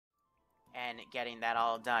and getting that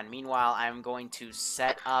all done. Meanwhile, I'm going to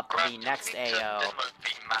set up the next AO.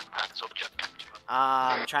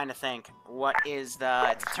 I'm trying to think. What is the...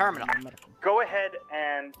 It's a terminal. Go ahead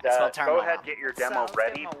and get your demo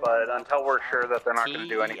ready, but until we're sure that they're not going to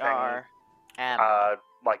do anything,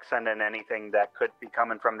 like send in anything that could be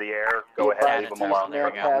coming from the air, go ahead and leave them alone.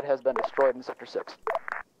 The pad has been destroyed in Sector 6.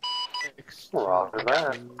 Roger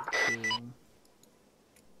that.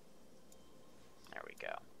 There we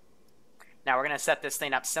go. Now we're going to set this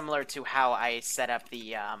thing up similar to how I set up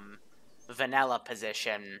the vanilla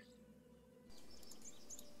position.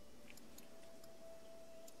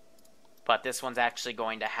 But this one's actually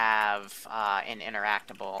going to have an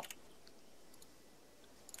interactable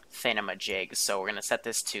thingamajig. So we're going to set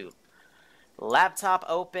this to laptop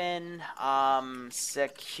open,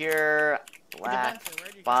 secure, black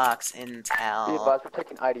box, Intel. Be advised, we're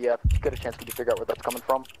taking IDF. Get a chance we can figure out where that's coming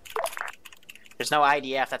from. There's no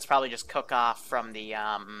IDF. That's probably just cook off from the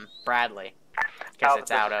Bradley. Because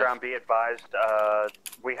it's out of... Ground, be advised,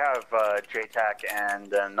 we have JTAC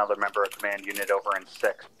and another member of command unit over in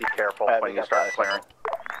 6. Be careful when you start clearing.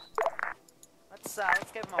 Let's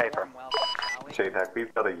give them a warm welcome, shall we? JTAC,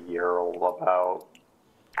 we've got a Ural about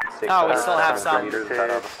 6 Oh, we still have some... meters out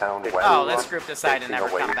of town west. Oh, this group decided to never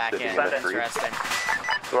come back in. That's interesting.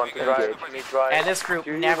 And this group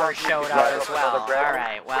never showed up as well.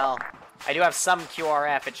 Alright, well, I do have some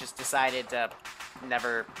QRF, it just decided to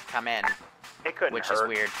never come in. It couldn't which hurt. is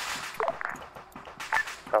weird.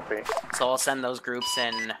 Copy. So I'll send those groups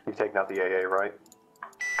in. You've taken out the AA, right?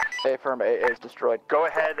 A firm, AA is destroyed. Go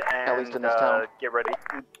ahead and at least in this town. Get ready.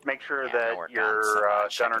 Make sure that your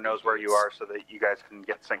gunner knows where you are so that you guys can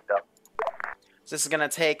get synced up. So this is going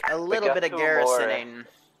to take a little bit of garrisoning.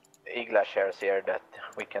 Eagla shares here that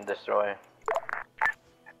we can destroy.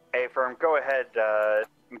 A firm, go ahead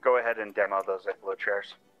and demo those Iglo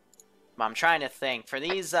chairs. I'm trying to think for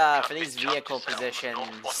these vehicle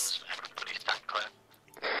positions.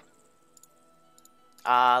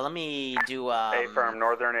 Let me do A firm,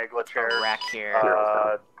 northern Iglo chairs. Rack here.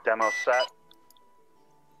 Demo set.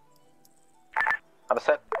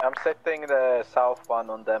 I'm setting the south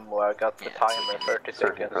one on them where I got the timer 30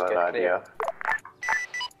 seconds. For that idea.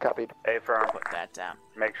 Copied. A firm. Put that down.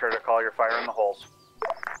 Make sure to call your fire in the holes.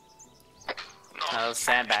 Those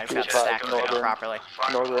sandbags got stacked properly.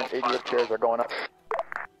 Northern 88 chairs are going up.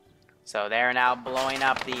 So they're now blowing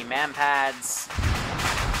up the man pads.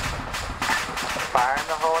 Fire in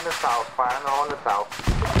the hole in the south. Fire in the hole in the south.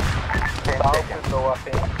 South will go up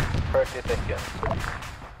in 30 seconds.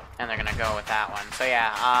 And they're gonna go with that one. So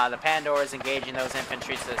yeah, the Pandora is engaging those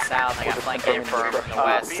infantry to the south. I got flanking from the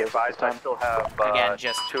west. Be advised, I still have again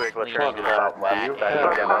just 2 Iglo leading chairs. it out back. You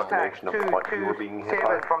have an estimation of what you were being hit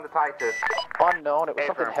by? From the Titus. Unknown, it was A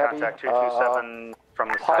something firm, heavy. contact 227 from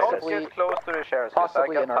the possibly, side. Get close to the shares.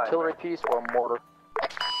 possibly an artillery piece or a mortar.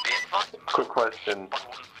 Quick question.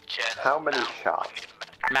 How many shots?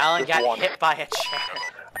 Malin Just got one. hit by a chair.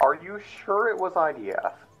 Are you sure it was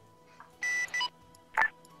IDF?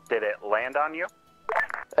 Did it land on you?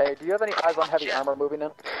 Hey, do you have any eyes on heavy armor moving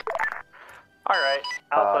in? Alright.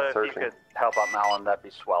 Alpha, if you Searching. could help out Malin, that'd be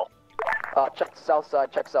swell. Check south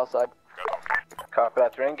side, check south side. Copy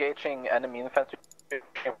that. We're engaging enemy infantry.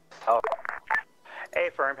 South. A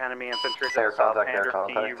firm, enemy infantry to Air the south. contact, air Pander,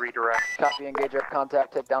 P, contact. redirect. Copy, engage air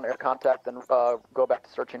contact, take down air contact, then go back to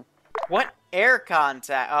searching. What air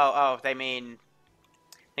contact? Oh, they mean...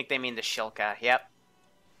 I think they mean the Shilka. Yep.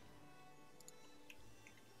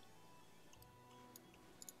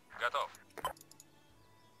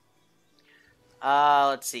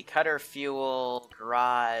 Let's see. Cutter fuel,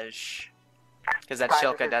 garage. Because that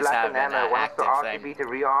Shilka does have an active thing. to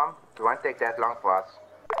rearm. It won't take that long for us.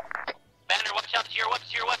 Banner, watch out to your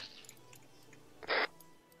west.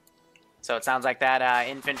 So it sounds like that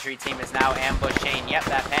infantry team is now ambushing. Yep,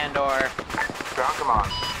 that Pandor. Ground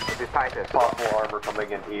command. This is Titus. Possible armor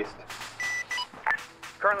coming in east.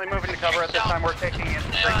 Currently moving to cover at this time. We're taking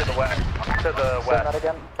infantry to the west. To the Say that west.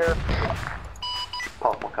 again, here.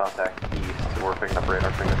 Possible contact east. We're picking up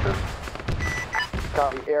radar signatures.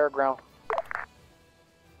 Copy, air, ground.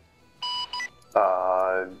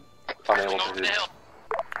 Unable to do.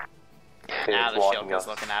 Now the blocking Shilka's us.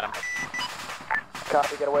 looking at him.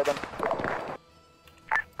 Copy, get away then.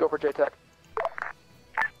 Go for JTAC.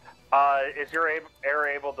 Is your air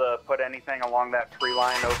able to put anything along that tree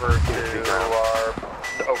line over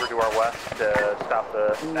to our west to stop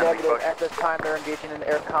the enemy Negative, push? at this time they're engaging in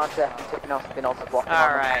air contact and taking out something else that's blocking on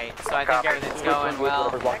them. Alright, so I think everything's going well.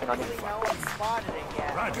 Whatever's blocking on you. No one spotted it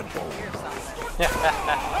yet. Here's something.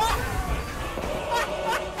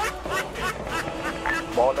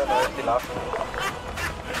 More than enough.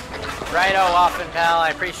 Righto, Waffen pal. I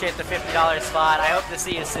appreciate the $50 spot. I hope to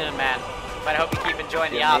see you soon, man. But I hope you keep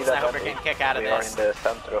enjoying the ops, and I hope you're getting a kick out of this. We are in the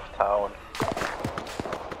center of town.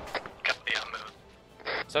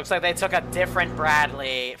 So it looks like they took a different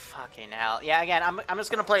Bradley. Fucking hell. Yeah, again, I'm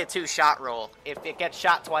just going to play a 2-shot rule. If it gets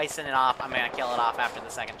shot twice in and off, I'm going to kill it off after the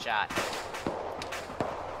second shot.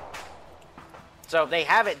 So they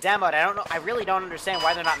have it demoed. I don't know. I really don't understand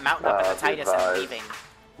why they're not mounting up in the Titus and leaving.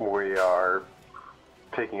 We are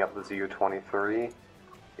picking up the ZU-23.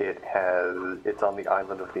 It's on the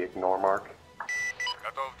island of the ignore mark.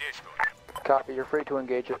 Copy, you're free to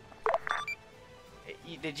engage it.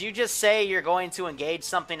 Did you just say you're going to engage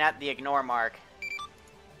something at the ignore mark?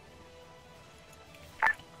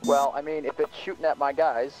 Well, I mean, if it's shooting at my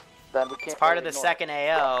guys, then we can't... It's part of the second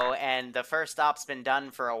AO, and the first stop's been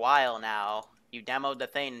done for a while now. You demoed the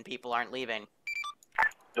thing, and people aren't leaving.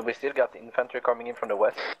 Do we still got the infantry coming in from the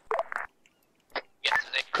west? Yes,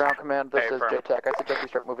 Ground command, this is JTAC. I suggest we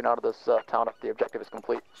start moving out of this town if the objective is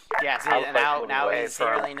complete. Yeah, see, now he's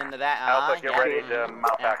zeroing into that. Alpha, get ready to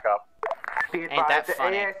mount back up. Ain't that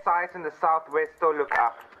funny? AA sites in the southwest still look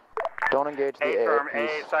up. Don't engage the AA. AA.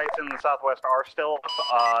 AA sites in the southwest are still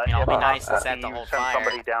It'll be nice to set to hold fire. Send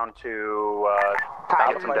somebody down to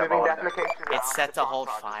Titus is moving that location. It's set to hold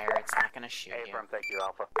fire. It's not going to shoot you. Affirm, thank you,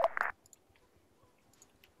 Alpha.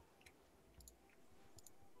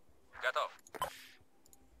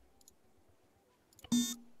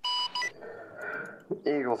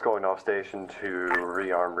 Eagle's going off station to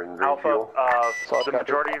rearm and Alpha, refuel. the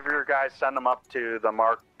majority of your guys send them up to the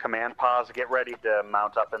marked command pods. Get ready to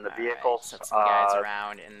mount up in the vehicles. Set some guys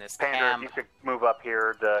around in this Panda, camp. if you could move up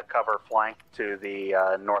here to cover flank to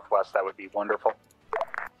the northwest, that would be wonderful.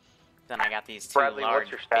 Then I got these two Bradley, large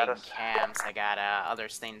what's your big status? camps. I got other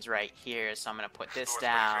things right here, so I'm going to put this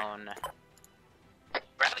down.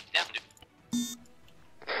 Bradley's down, dude.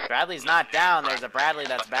 Bradley's not down. There's a Bradley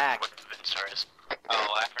that's back.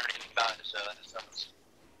 Oh, I haven't heard anything about it, so that's...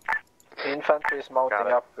 The infantry is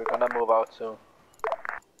mounting up. We're gonna move out soon.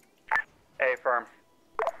 Affirm.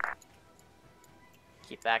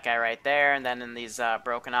 Keep that guy right there, and then in these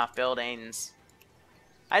broken off buildings.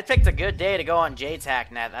 I picked a good day to go on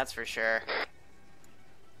JTAC net, that's for sure.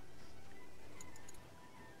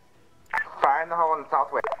 Fire in the hole in the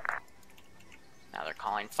southwest. Now they're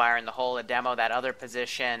calling fire in the hole to demo that other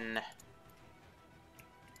position.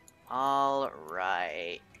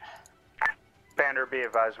 Alright. Bander, be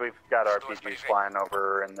advised, we've got RPGs flying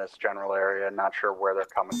over in this general area. Not sure where they're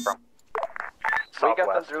coming from. We got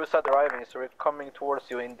Southwest. the Drusa driving, so we're coming towards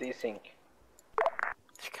you in desync.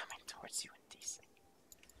 They're coming towards you in decent.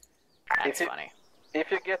 That's funny. If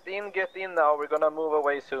you get in now. We're gonna move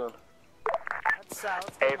away soon.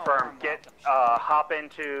 Affirm, get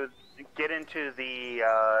into the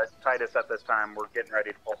Titus at this time. We're getting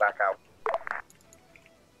ready to pull back out.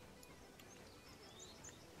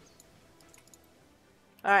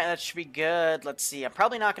 Alright, that should be good. Let's see. I'm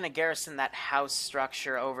probably not going to garrison that house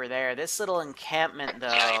structure over there. This little encampment,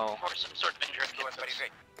 though.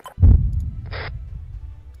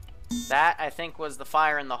 That, I think, was the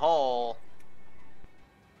fire in the hole.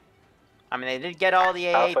 I mean, they did get all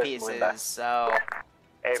the AA pieces, so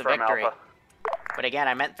it's a victory. Alpha. But again,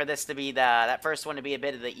 I meant for this to be that first one to be a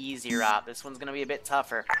bit of the easier op. This one's going to be a bit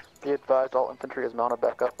tougher. Be advised, all infantry is mounted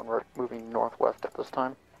back up when we're moving northwest at this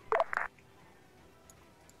time.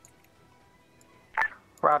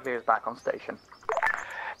 Bradley is back on station.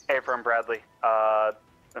 Affirm, Bradley.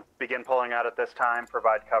 Begin pulling out at this time.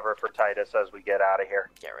 Provide cover for Titus as we get out of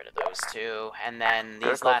here. Get rid of those two. And then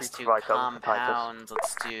these last two compounds,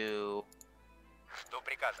 let's do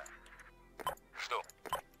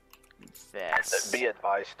this. Be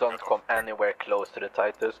advised, don't come anywhere close to the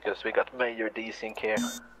Titus, because we got major desync here.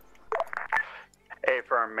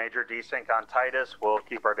 Affirm, major desync on Titus. We'll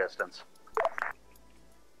keep our distance.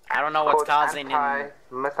 I don't know what's causing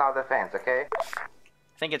missile defense, okay?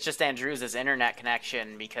 I think it's just Andrews' internet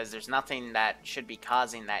connection, because there's nothing that should be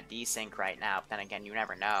causing that desync right now. But then again, you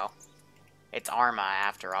never know. It's Arma,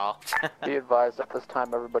 after all. Be advised, at this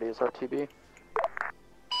time, everybody is RTB.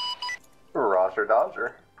 Roger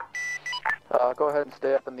Dodger. Go ahead and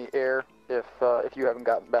stay up in the air if you haven't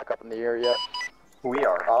gotten back up in the air yet. We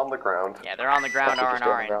are on the ground. Yeah, they're on the ground,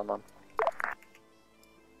 R&Ring.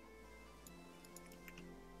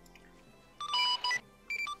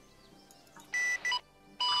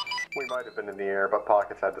 We might have been in the air, but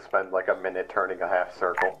Pockets had to spend like a minute turning a half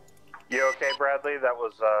circle. You okay, Bradley? That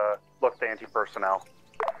was, looked anti-personnel.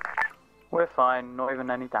 We're fine, not even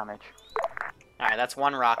any damage. Alright, that's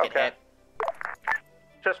one rocket hit.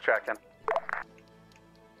 Just checking.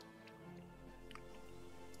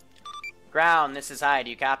 Ground, this is high. Do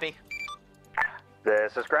you copy?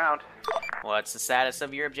 This is ground. What's the status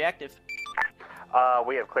of your objective?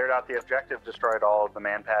 We have cleared out the objective, destroyed all of the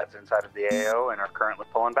man pads inside of the AO, and are currently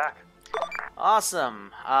pulling back.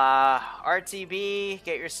 Awesome. RTB,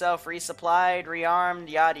 get yourself resupplied, rearmed,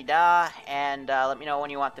 yada-da, and let me know when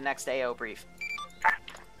you want the next AO brief.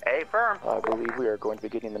 Affirm. I believe we are going to be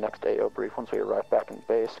getting the next AO brief once we arrive back in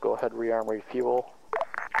base. Go ahead, rearm, refuel.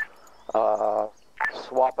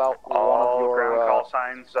 Swap out all one of your ground call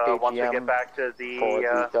signs AGM once we get back to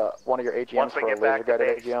the one of your AGMs once we for get a back to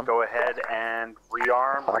laser-guided base, AGM. go ahead and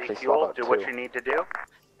rearm, refuel, do what you need to do,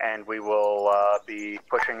 and we will be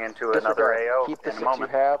pushing into another AO Keep the in a 6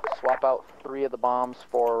 moment. you have. Swap out 3 of the bombs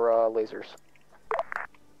for lasers.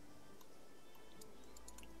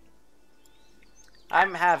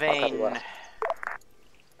 I'm having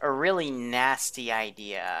a really nasty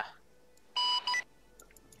idea.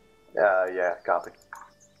 Yeah, copy.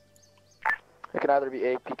 It can either be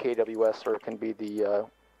APKWS or it can be the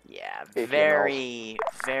Yeah, APMLs. very,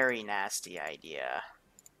 very nasty idea.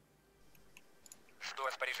 If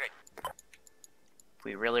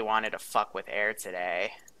we really wanted to fuck with air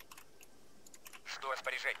today,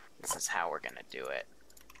 this is how we're gonna do it.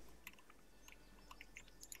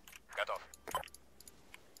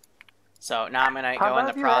 So now I'm gonna go in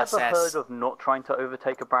the process. Have you ever heard of not trying to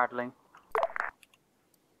overtake a Bradley?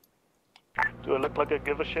 Do I look like I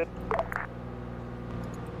give a shit?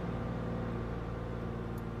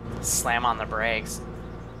 Slam on the brakes.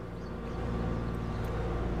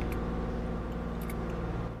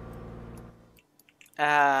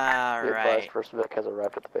 Alright. First Vic has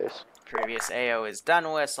arrived at the base. Previous AO is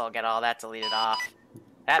done with, so I'll get all that deleted off.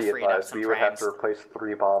 That freed up some we would have frames. to replace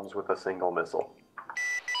 3 bombs with a single missile.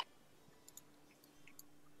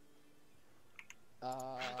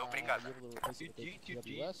 Are you able to replace it with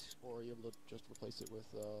AWS, or are you able to just replace it with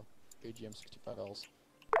AGM 65Ls?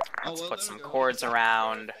 Let's put some cords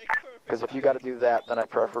around. Because if you got to do that, then I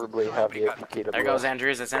preferably have the APKWS. There goes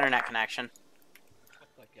Andrew's internet connection.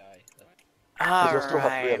 You'll still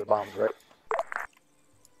have 3 Alright. other bombs, right?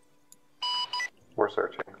 We're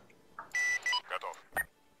searching.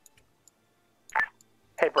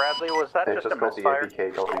 Hey Bradley, was that It's just a called the misfire?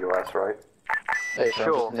 APKWS, right? Hey,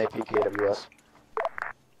 Sure. just an APKWS.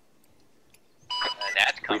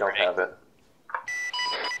 That's We don't comforting. have it.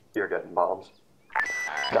 You're getting bombs.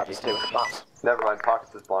 Got me stay with the bombs. Never mind,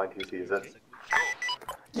 Pox is blind, he sees it.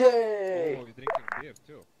 Yay! Oh, you're drinking beer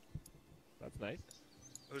too. That's nice.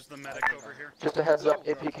 Who's the medic over here? Just a heads up,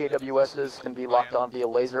 APKWSs can be locked on via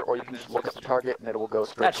laser, or you can just look at the target and it will go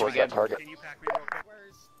straight That should towards be that good. target. Can you pack me real quick?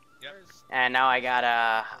 And now I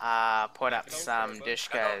gotta put up some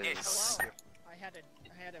dishkas. I had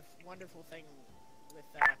a wonderful thing with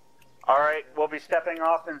Alright, we'll be stepping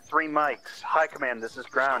off in 3 mics. Hi Command, this is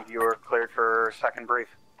ground. You are cleared for second brief.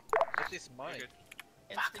 This is mine.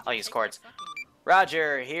 Fuck, I'll use cords.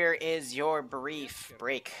 Roger, here is your brief.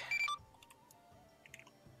 Break.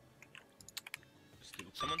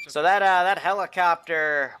 So that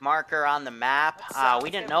helicopter marker on the map,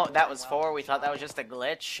 we didn't know what that was for. We thought that was just a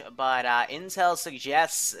glitch, but intel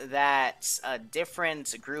suggests that a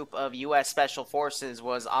different group of U.S. Special Forces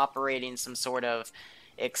was operating some sort of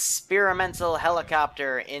experimental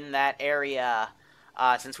helicopter in that area.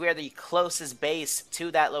 Since we are the closest base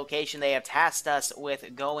to that location, they have tasked us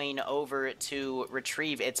with going over to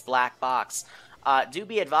retrieve its black box. Do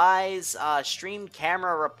be advised, stream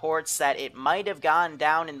camera reports that it might have gone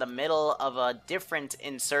down in the middle of a different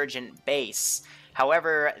insurgent base.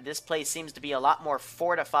 However, this place seems to be a lot more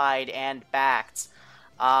fortified and backed.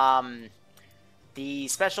 The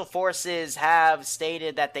Special Forces have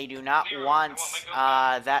stated that they do not want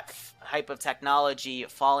that type of technology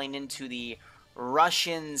falling into the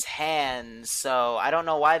Russians' hands. So I don't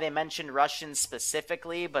know why they mentioned Russians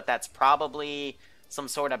specifically, but that's probably some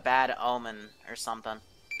sort of bad omen or something.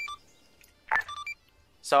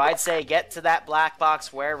 So I'd say get to that black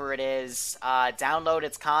box wherever it is, download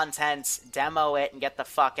its contents, demo it, and get the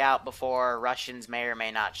fuck out before Russians may or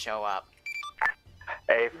may not show up.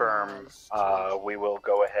 Affirm, we will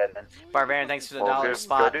go ahead and... Barbarian, thanks for the We'll $1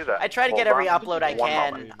 spot. go do that. I try to get every upload I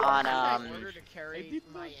can on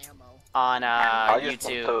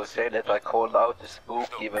YouTube. To say that I called out the spook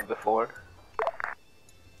even before.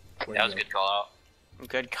 That was a good call out.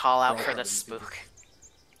 Good call out for the spook.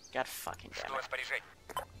 God fucking damn it.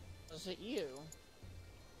 Was it you?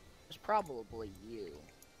 It was probably you.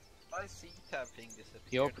 I see tapping disappear.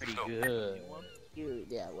 You're pretty good.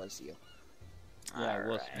 Yeah, it was you. Yeah, it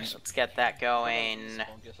was Alright, me. let's get that going. I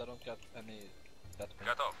guess I don't got any... Got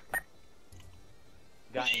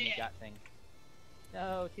any got thing.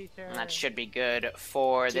 No, teacher. And that should be good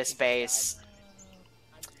for this base.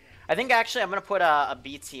 I think actually I'm gonna put a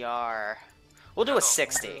BTR. We'll do a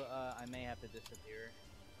 60. I may have to disappear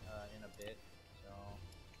in a bit, so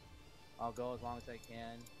I'll go as long as I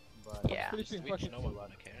can. But yeah.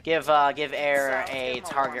 Give Air a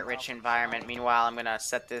target-rich environment. Meanwhile, I'm gonna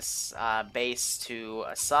set this base to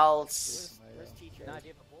assaults. Where's teacher?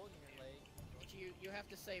 You have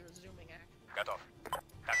to say resuming action.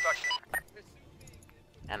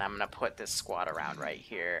 And I'm gonna put this squad around right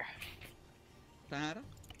here.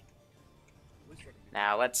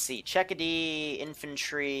 Now let's see. Check-a-D,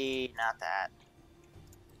 infantry, not that.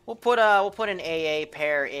 We'll put an AA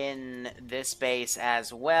pair in this base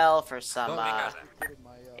as well for some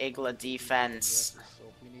Igla defense. So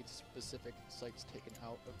if we need specific sites taken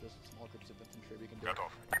out of just small groups of infantry, we can do it.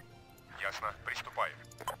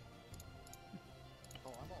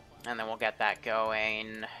 And then we'll get that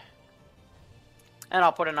going. And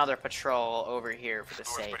I'll put another patrol over here for the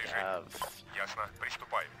sake of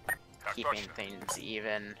keeping things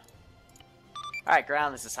even. Alright,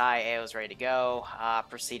 ground, this is high. AO's ready to go.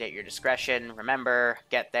 Proceed at your discretion. Remember,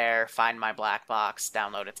 get there, find my black box,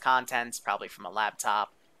 download its contents, probably from a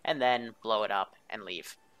laptop, and then blow it up and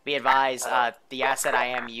leave. Be advised, the asset I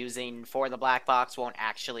am using for the black box won't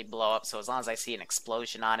actually blow up, so as long as I see an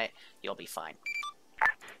explosion on it, you'll be fine.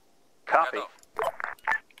 Copy.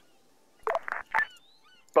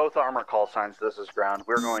 Both armor call signs, this is ground.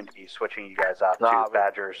 We're going to be switching you guys out to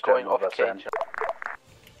Badgers to move us in.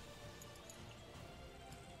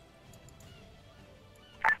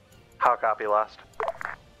 How copy last?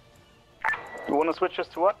 You want to switch us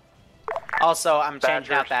to what? Also, I'm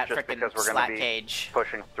changing out that just frickin' because we're slat gonna be cage.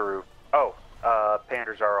 Pushing through. Oh,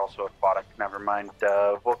 Panders are also aquatic. Never mind.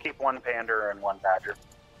 We'll keep one Pander and one Badger.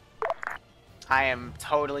 I am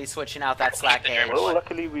totally switching out that slat cage. Well,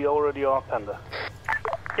 luckily we already are Panda.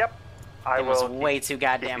 Yep. It was way too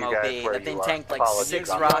goddamn OP. That thing tanked like 6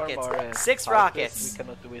 rockets. 6 rockets!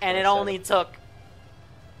 And it only took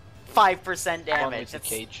 5% damage.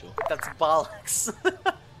 That's bollocks.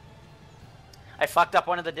 I fucked up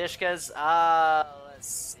one of the Dishkas. Let's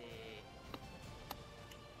see.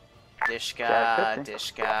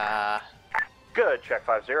 Dishka. Good, check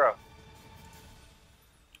 5-0.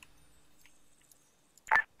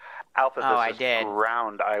 Alpha, this is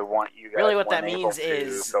ground. I want you guys. Really, what that means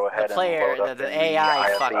is the player, the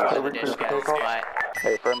AI fucked up with the Dishkas, but...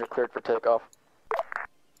 Hey, firm, you're cleared for takeoff.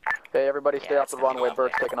 Hey, everybody stay off the runway,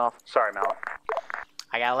 bird's taking off. Sorry, Mal.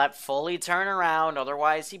 I gotta let Fully turn around,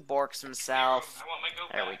 otherwise he borks himself.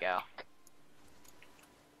 There we go.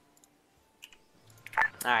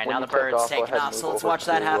 Alright, now the bird's taking off, so let's watch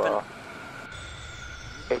that happen.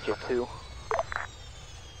 HF2.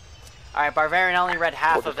 Alright, Barbarian only read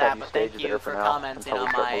half of that, but thank you for commenting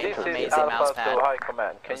on my amazing mouse pad. High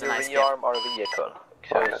command. Can you rearm our vehicle?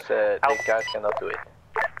 Because these guys cannot do it.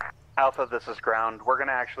 Alpha, this is ground. We're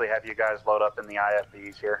gonna actually have you guys load up in the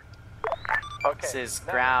IFVs here. Okay. This is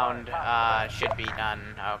ground, should be done.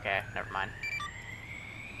 Okay, never mind.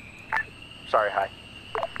 Sorry, hi.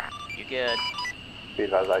 You good? Be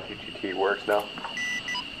advised, ITGT works now.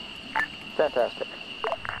 Fantastic.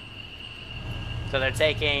 So they're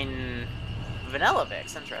taking Vanilla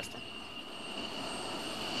Vix, interesting.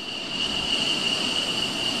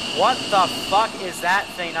 What the fuck is that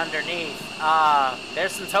thing underneath?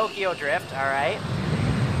 There's some Tokyo Drift, alright.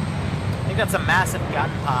 I think that's a massive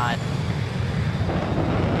gun pod.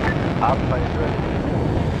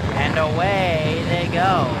 And away they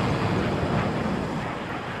go.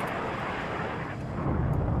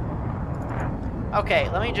 Okay,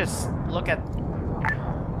 let me just look at...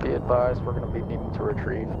 Be advised, we're going to be needing to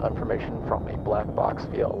retrieve information from a black box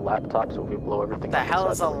via a laptop, so we blow everything up. The hell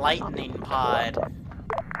is a inside lightning pod?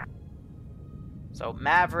 So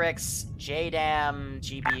Mavericks, JDAM,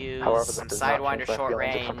 GPUs, However, some Sidewinder short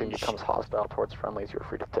range. If something becomes hostile towards friendlies, you're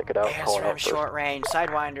free to take it out. ASRAM short range.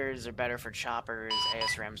 Sidewinders are better for choppers.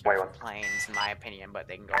 ASRAM's better for planes, in my opinion, but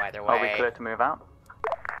they can go either way. Are we clear to move out?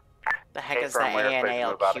 The heck is that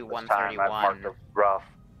ANALQ-131? Rough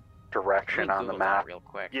direction on the map. Real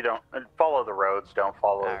quick. You don't follow the roads. Don't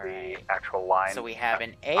follow the actual line. So we have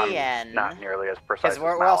an AN. Not nearly as precise. Because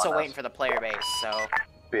we're also waiting for the player base. So.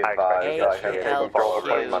 Be advised, I have taken control of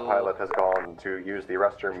my pilot has gone to use the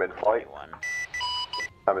restroom mid-flight.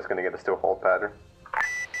 I'm just going to get a still hold pattern.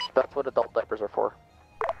 That's what adult diapers are for.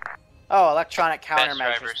 Oh, electronic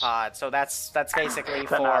countermeasures pod. So that's basically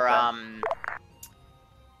for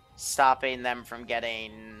stopping them from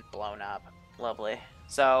getting blown up. Lovely.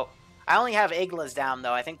 So I only have Iglas down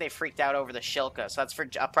though. I think they freaked out over the Shilka, so that's for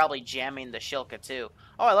probably jamming the Shilka too.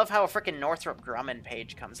 Oh, I love how a frickin' Northrop Grumman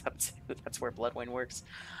page comes up too. That's where Bloodwind works.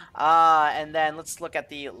 And then let's look at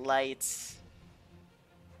the light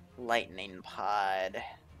lightning pod.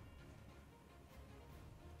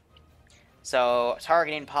 So,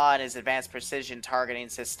 targeting pod is advanced precision targeting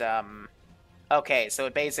system. Okay, so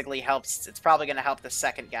it basically helps, it's probably going to help the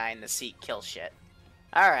second guy in the seat kill shit.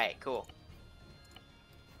 Alright, cool.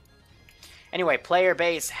 Anyway, player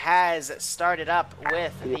base has started up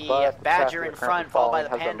with the Badger in front, followed by the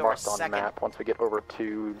Pandora second. Map. Once we get over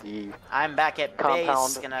to the I'm back at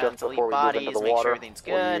base, gonna delete bodies, make sure everything's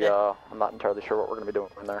good. I'm not entirely sure what we're gonna be doing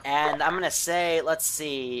in there. And I'm gonna say, let's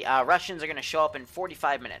see, Russians are gonna show up in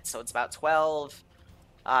 45 minutes, so it's about 12.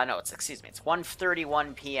 No, it's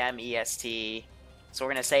 1:31 p.m. EST. So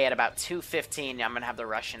we're gonna say at about 2:15, I'm gonna have the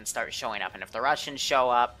Russians start showing up, and if the Russians show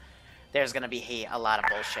up, there's gonna be a lot of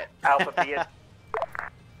bullshit. Alpha B.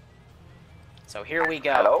 So here we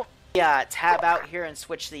go. Hello? Yeah, tab out here and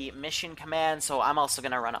switch the mission command. So I'm also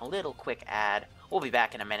gonna run a little quick ad. We'll be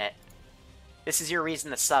back in a minute. This is your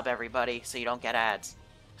reason to sub, everybody, so you don't get ads.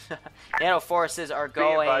 NATO forces are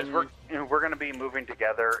going. We're going to be moving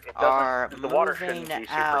together. It doesn't. The water shouldn't be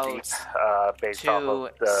super deep, based off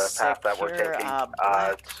of the path that we're taking.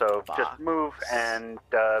 So just move, and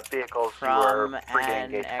vehicles who are free to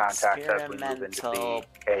engage contacts as we move into the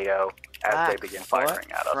KO as they begin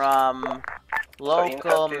firing at us. From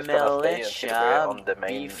local militia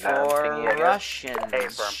before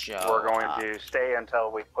Russians show We're going to stay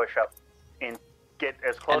until we push up in. Get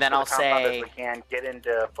as close to the compound as we can, get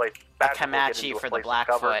into place a Comanche for the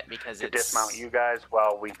Blackfoot because to it's dismount you guys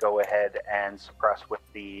while we go ahead and suppress with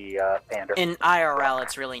the Panda. In IRL,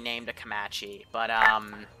 it's really named a Comanche, but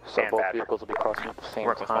so both vehicles will be crossing at the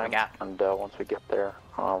same time. And once we get there,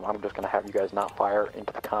 I'm just gonna have you guys not fire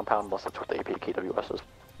into the compound unless it's with the AP KWS is.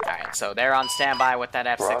 Alright, so they're on standby with that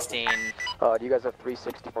F-16. Do you guys have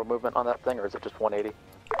 360 for movement on that thing, or is it just 180?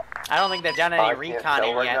 I don't think they've done any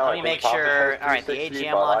reconning yet. Let me make sure. Alright, the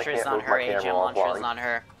AGM launcher is on her, AGM launcher is on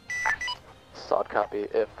her. Solid copy.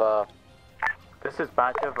 If, This is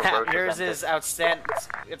Badger. Yours is outstanding.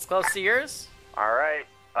 It's close to yours? Alright.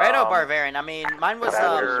 Righto, Barbarian. I mean, mine was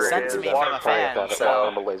sent to me from a fan,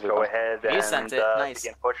 so go ahead and you sent it. Nice.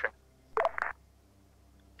 Begin pushing.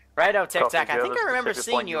 Righto, Tic Tac. I think I remember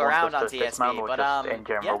seeing you around on TSB, but in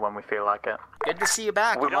general, when we feel like it. Good to see you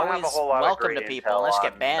back. I'm always welcome to people, unless you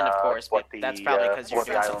get banned, of course, but that's probably because you're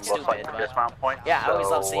doing something stupid. But yeah, I always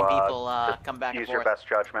love seeing people come back and forth. Use your best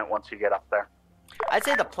judgment once you get up there. I'd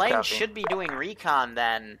say the plane should be doing recon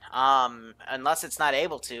then, unless it's not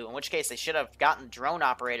able to, in which case they should have gotten drone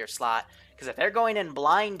operator slot, because if they're going in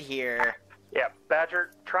blind here... Yeah,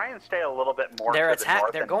 Badger, try and stay a little bit more to the north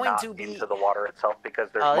and not into the water itself, because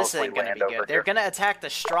there's mostly land over here. They're going to attack the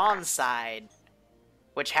strong side,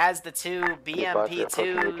 which has the two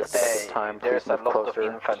BMP-2s. Hey, there's a lot of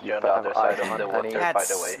infantry on the other side of the water, by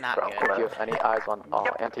the way. Not good. If you have any eyes on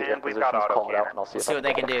anti-air positions, call it out, and I'll see what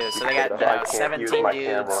they can do. So they got 17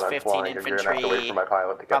 dudes, 15 infantry,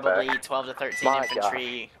 probably 12 to 13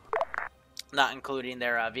 infantry, not including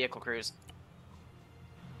their vehicle crews.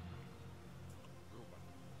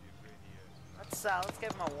 Let's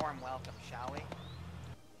give them a warm welcome, shall we?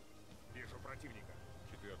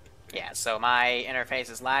 Yeah, so my interface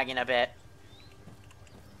is lagging a bit.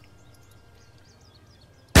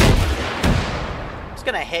 I'm just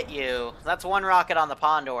gonna hit you. That's one rocket on the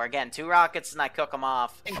Pondor. Again, 2 rockets and I cook them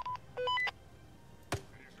off.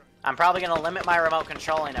 I'm probably gonna limit my remote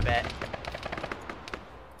controlling a bit.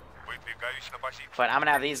 But I'm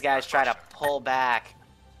gonna have these guys try to pull back.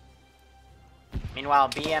 Meanwhile,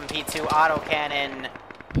 BMP-2 autocannon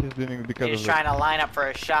is trying to line up for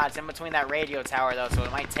a shot. It's in between that radio tower, though, so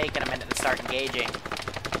it might take it a minute to start engaging.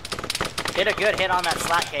 Did a good hit on that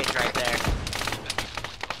slot cage right there.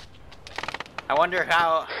 I wonder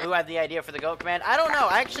who had the idea for the GOAT command. I don't know.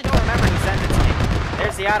 I actually don't remember who sent it to me.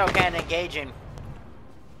 There's the autocannon engaging.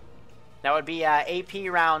 That would be AP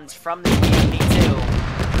rounds from the BMP-2.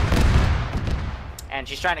 And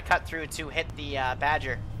she's trying to cut through to hit the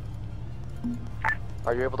Badger.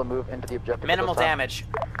 Are you able to move into the objective? Minimal damage.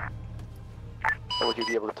 Or would you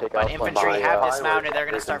be able to take but out infantry have dismounted, they're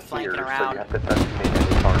going to start flanking around. So you have to designate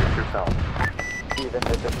any target yourself. Even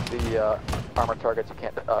if it's the armor targets, you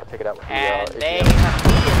can't take it out with the and they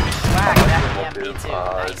immediately swag that BMP-2.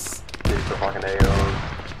 Nice. Use the fucking AO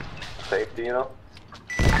safety, you know?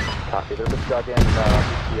 Copy, there's a dug in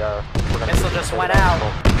PCR. Missile just went out.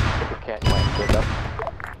 If you can't, you might take up.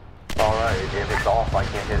 Alright, if it's off, I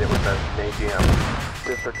can't hit it with an AGM.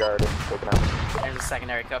 Disregard it, take it out. There's a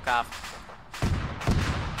secondary cook-off.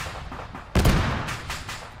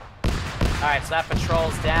 Alright, so that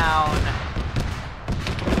patrol's down.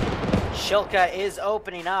 Shilka is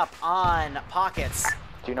opening up on pockets.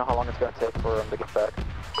 Do you know how long it's going to take for him to get back?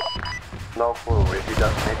 No clue. If he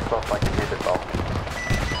doesn't make some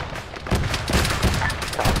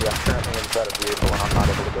just out of vehicle and I'm not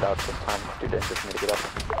able to get out this time due to interest me to get up.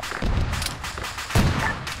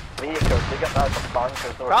 Vehicles, we got out of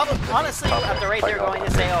bunkers. Probably, honestly, at the rate they're going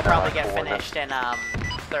to say, it'll probably get finished in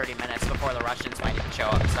 30 minutes before the Russians might even show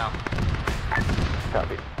up, so.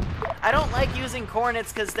 Copy. I don't like using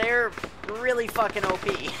Cornets because they're really fucking OP.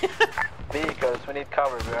 Vehicles, we need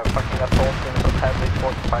cover. We are fucking assaulting some heavy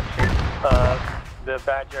 45 ships. The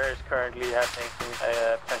Badger is currently having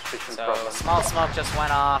transmission problems. Small smoke just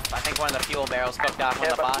went off. I think one of the fuel barrels cooked off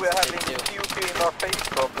one of the boxes. We're having QP in our face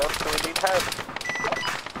problems, so we need help.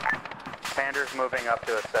 Commander's moving up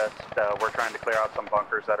to assist. We're trying to clear out some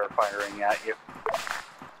bunkers that are firing at you.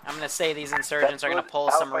 I'm gonna say these insurgents are gonna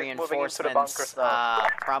pull some reinforcements,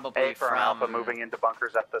 probably from Alpha moving into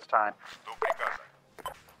bunkers at this time.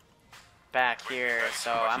 Back here,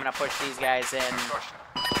 so I'm gonna push these guys in.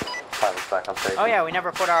 Oh yeah, we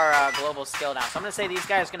never put our global skill down, so I'm gonna say these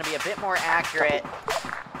guys are gonna be a bit more accurate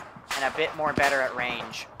and a bit more better at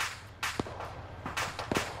range.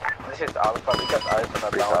 This is Alpha, we got eyes on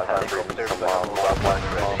a down helicopter,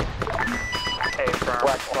 ready. Hey, firm,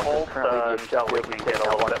 hold until we can get a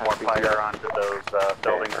little bit more fire onto those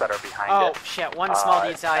buildings that are behind it. Oh shit, one small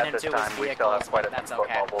detail I didn't do was we still have vehicles, quite but a that's few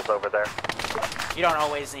okay. bubbles over there. You don't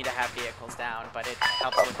always need to have vehicles down, but it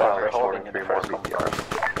helps with coverage. So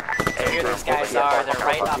here these guys are, they're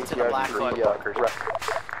right up to the Blackfoot.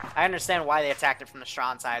 I understand why they attacked it from the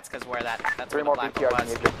strong sides, because where that's where the Blackfoot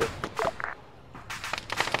was.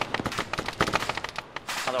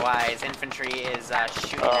 Otherwise, infantry is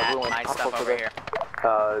shooting at my stuff over here.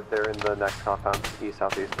 They're in the next compound, east,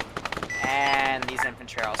 southeast. And these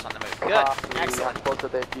infantry are also on the move. Good, excellent. Do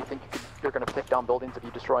you think you're going to take down buildings if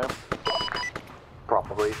you destroy them?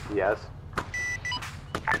 Probably, yes.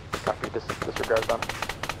 Copy, disregard them.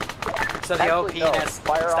 So the OP-ness,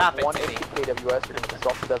 stop it, one APKWS, you're going to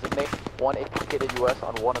self-designate one APKWS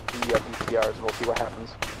on one of the BCRs and we'll see what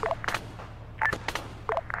happens.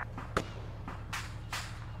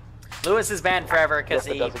 Lewis is banned forever because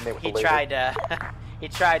he tried to he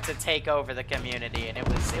tried to take over the community and it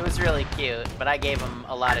was really cute, but I gave him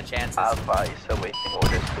a lot of chances. Alpha is awaiting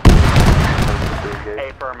orders.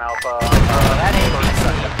 Hey, firm Alpha. That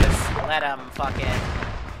ABC just let him fucking.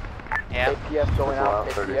 Yep. APS going out.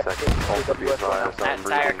 30 seconds. Also be advised, that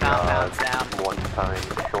entire compound's down. One-time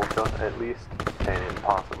shotgun at least, and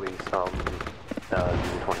possibly some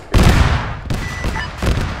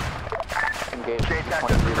U-23. Engage.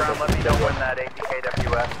 Ground, let me know when that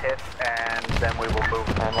APKWS hits, and then we will move.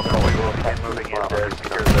 We will begin moving into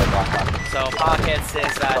secure the. So Pockets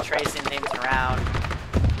is tracing things around.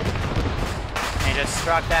 He just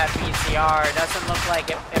struck that BCR. Doesn't look like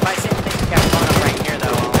it. If I see anything got blown up right here,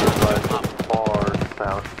 though. Far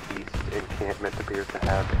southeast encampment appears to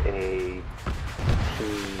have a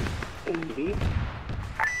T-80.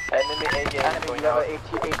 Enemy AGM going out.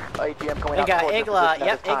 AGM going out. We got Igla.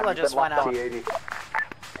 Yep, Igla just went out. T-80.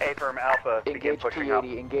 A firm Alpha, begin pushing up.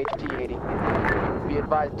 Engage T-80. Be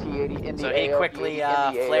advised, T-80 in the So he quickly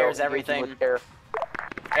flares everything.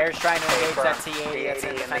 Air's trying to engage that T-80 that's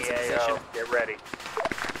in defensive position. Get ready.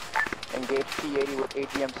 Engage T-80 with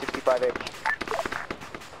AGM 65H.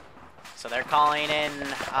 So they're calling in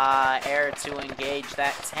air to engage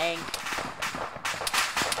that tank.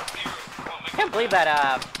 I can't believe that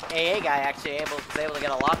AA guy actually was able to get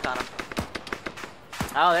a lock on him.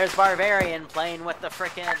 Oh, there's Barbarian playing with the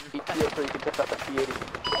frickin' ETA so you can pick up the T-80.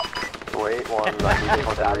 Wait, one, I need to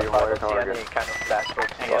rewire target.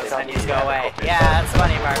 And you go away. Yeah, that's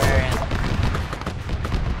funny, Barbarian.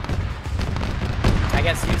 I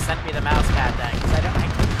guess you sent me the mouse pad then, because I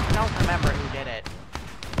don't remember who did it.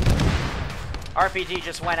 RPG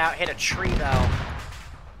just went out, hit a tree though.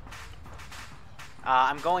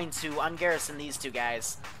 I'm going to ungarrison these two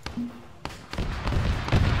guys.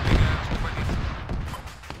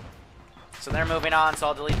 So they're moving on, so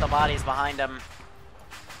I'll delete the bodies behind them.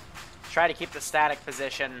 Try to keep the static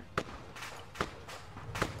position.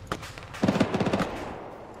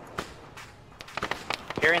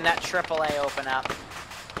 Hearing that AAA open up.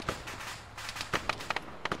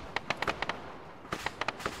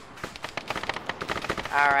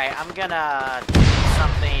 Alright, I'm gonna do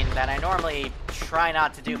something that I normally try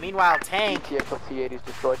not to do. Meanwhile, tank T-80's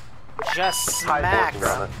destroyed. just smacked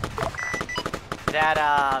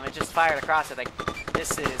that, it just fired across it. Like,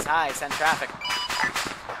 this is high, send traffic.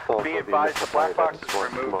 Be advised, the black box is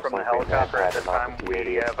removed from the helicopter at this time.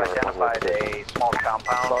 We have identified a small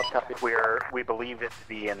compound. We believe it to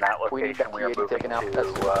be in that location. We are moving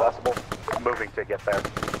to get there.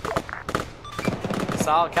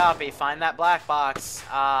 Solid copy. Find that black box.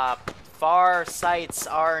 far sites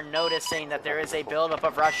are noticing that there is a buildup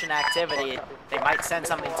of Russian activity. They might send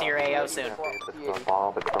something to your AO soon. So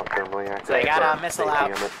they got a missile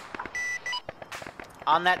out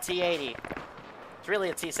on that T-80. It's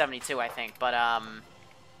really a T-72, I think, but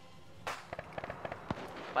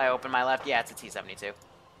if I open my left, yeah, it's a T-72.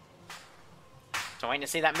 So waiting to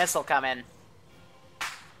see that missile come in.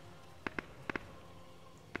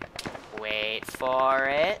 Wait for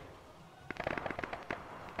it.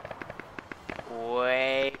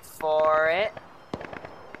 Wait for it.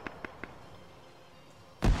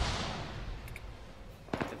 Did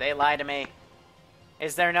they lie to me?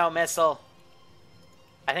 Is there no missile?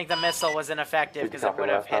 I think the missile was ineffective because it would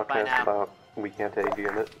have hit by now. We can't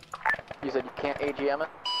AGM it. You said you can't AGM it?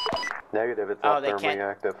 Negative, it's not thermally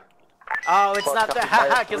active. Oh, it's not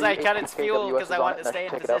that, because I cut its fuel because I wanted to stay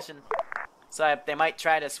in position. So they might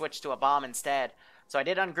try to switch to a bomb instead. So I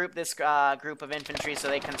did ungroup this group of infantry so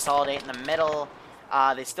they consolidate in the middle.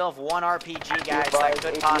 They still have one RPG, guys, that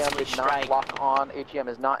could possibly strike. Lock on. AGM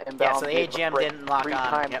is not inbound. Yeah, so the AGM didn't lock on. 3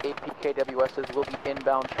 times APKWSs will be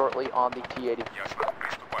inbound shortly on the T-80.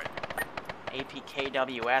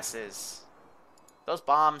 APKWSs. Those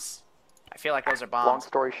bombs. I feel like those are bombs. Long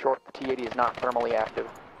story short, the T-80 is not thermally active.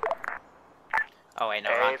 Oh wait,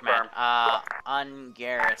 no, wrong command.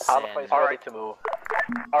 Ungarrison. Alpha is ready to move.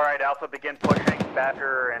 Alright, Alpha, begin pushing.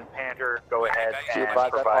 Badger and Panther, go ahead and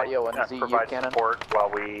provide support while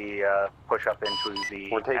we push up into the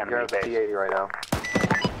We're taking enemy care of the base. T-80 right now.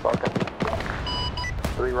 Okay.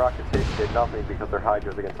 3 rockets did nothing because they're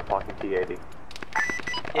Hydras against the fucking T-80.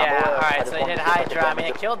 Yeah, alright, so they did Hydra. I mean,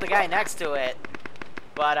 it killed the guy next to it,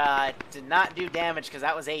 but did not do damage because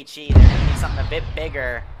that was HE. There needs to be something a bit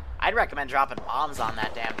bigger. I'd recommend dropping bombs on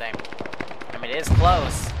that damn thing. I mean, it is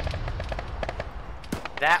close.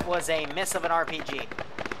 That was a miss of an RPG.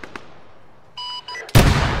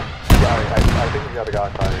 Yeah, I think we got a guy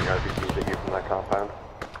firing RPG to you from that compound.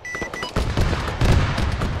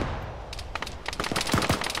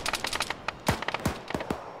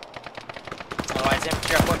 Otherwise,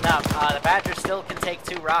 infantry are putting up. The Badger still can take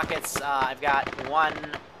 2 rockets. I've got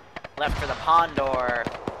 1 left for the Pondor.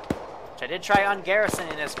 I did try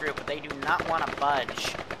ungarrisoning this group, but they do not want to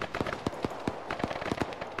budge.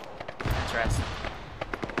 Interesting.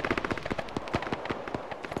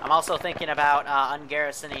 I'm also thinking about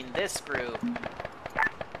ungarrisoning this group,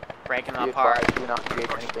 breaking them apart. Do not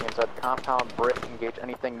engage anything inside the compound. Brit, engage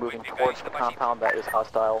anything moving towards the compound that is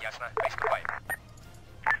hostile.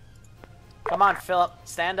 Come on, Philip,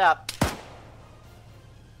 stand up.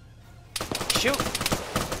 Shoot!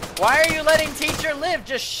 Why are you letting teacher live?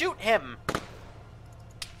 Just shoot him!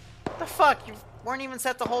 What the fuck? You weren't even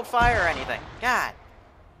set to hold fire or anything. God.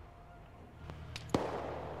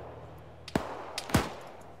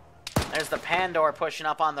 There's the Pandor pushing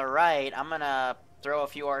up on the right. I'm gonna throw a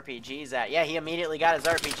few RPGs at. Yeah, he immediately got his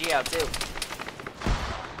RPG out too.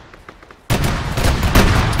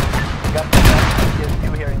 Got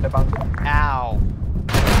you here in the bunker. Ow.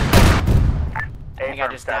 I think I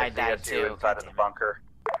just died too. Inside of the bunker.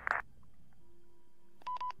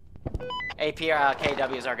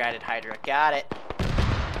 APKW is our guided Hydra. Got it.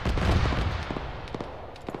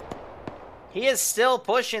 He is still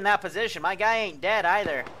pushing that position. My guy ain't dead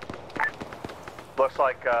either. Looks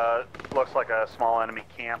like a small enemy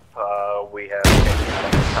camp. We have taken out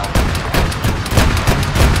of the time.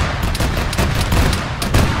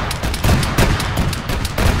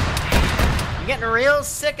 I'm getting real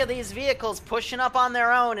sick of these vehicles pushing up on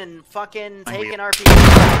their own and fucking taking RPG.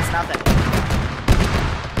 It's nothing.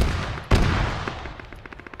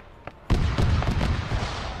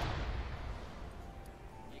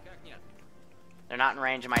 They're not in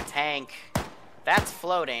range of my tank. That's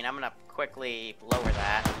floating. I'm gonna quickly lower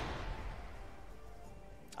that.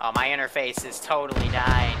 Oh, my interface is totally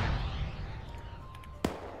dying.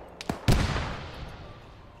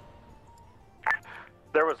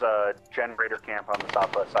 There was a generator camp on the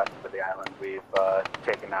southwest side of the island. We've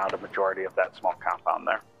taken out a majority of that small compound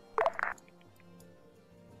there.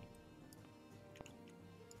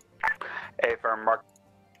 A-firm,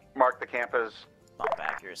 mark the camp as... Bump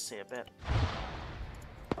accuracy a bit.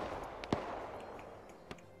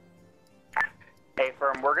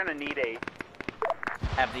 A-firm, we're gonna need a...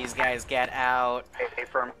 Have these guys get out.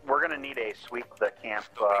 A-firm, we're gonna need a sweep of the camp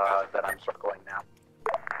that I'm circling now.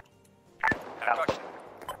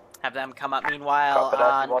 Have them come up. Meanwhile,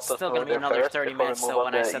 it's still going to be another 30 minutes so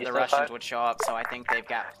when I said the Russians would show up, so I think they've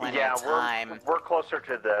got plenty of time. We're closer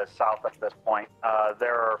to the south at this point.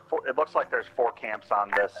 There are it looks like there's 4 camps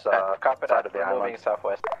on this side of the island. Moving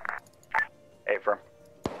southwest. A-firm.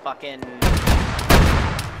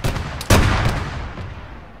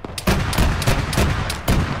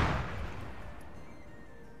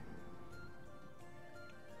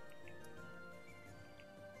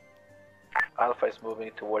 Alpha is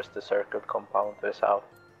moving towards the circled compound to the south.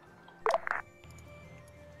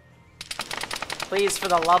 Please, for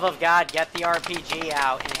the love of God, get the RPG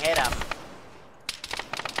out and hit him.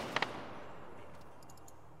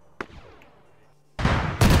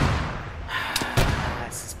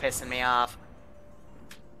 This is pissing me off.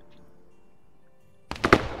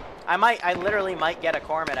 I literally might get a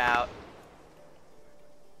Cormid out.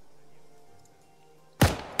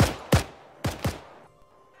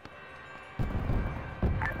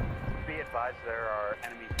 Be advised, there are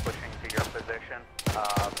enemies pushing to your position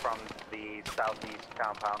from the southeast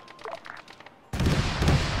compound.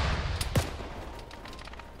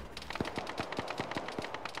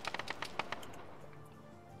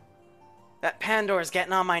 That Pandor's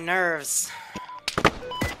getting on my nerves.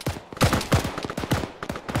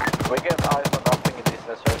 We get eyes on nothing in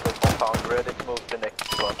this circle compound, ready to move to the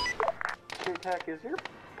next one. K-Tech, is your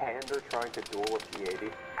Pandor trying to duel with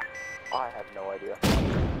T-80? I have no idea.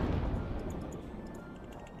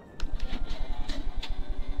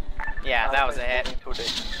 Yeah, that was a hit. To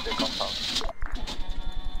the compound.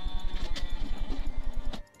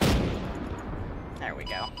 There we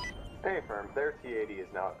go. Hey, firm, their T-80 is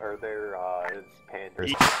not, or their, is Pandor.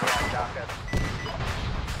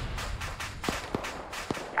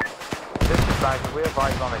 This is Bagger, we have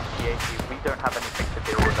eyes on a T-80, we don't have anything to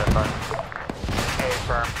deal with it, but... Hey,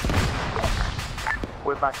 firm.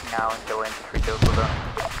 We're backing now until infantry deals with them.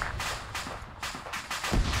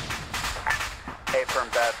 Hey, firm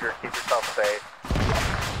Badger, keep yourself safe.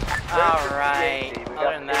 Alright,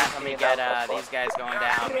 other than that, let me get these guys going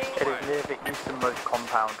down. It is near the easternmost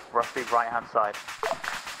compound, roughly right-hand side.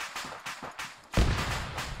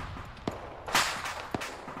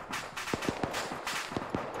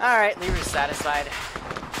 Alright, Liru's satisfied.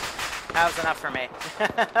 That was enough for me.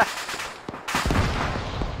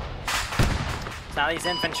 So now these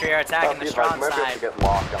infantry are attacking the strong side. Might be able to get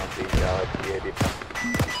locked on the T-80.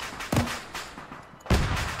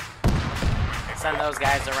 Send those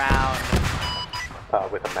guys around.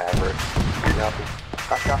 With a Maverick. You're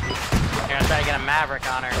gonna try to get a Maverick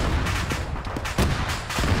on her.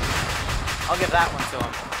 I'll give that one to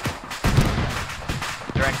him.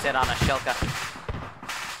 Direct hit on a Shilka.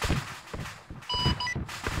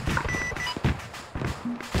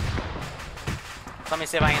 Let me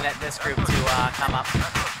see if I can get this group to come up.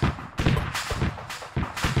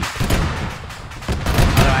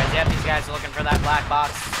 Otherwise, yep, these guys are looking for that black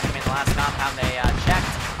box. I mean, the last compound they checked.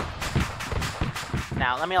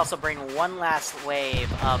 Now, let me also bring one last wave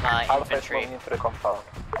of infantry. Into the compound.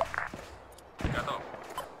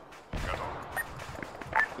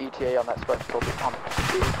 ETA on that spectacle will be pumped.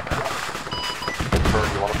 Firm,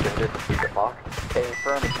 you want to finish it? Keep it locked? Okay,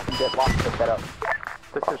 firm, if you can get locked, pick that up.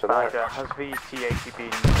 This is Bagger, has the T-80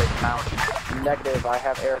 been taken out? Negative, I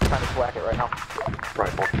have air trying to whack it right now.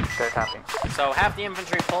 Rifle. They're tapping. So half the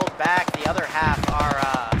infantry pulled back, the other half are,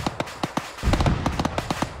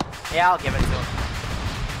 yeah, I'll give it to them.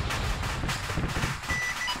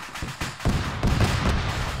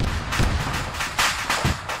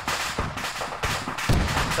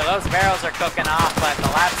 So those barrels are cooking off, but the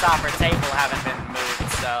laptop or table haven't been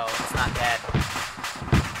moved, so it's not dead.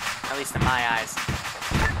 At least in my eyes.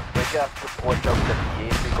 We just watch out the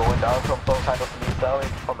T-80 going down from some kind of missile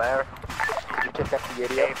from air. Did you check that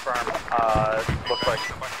T-80 Hey, firm. Looks like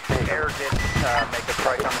air did make a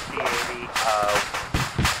strike on the T-80.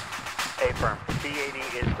 Hey, firm. T-80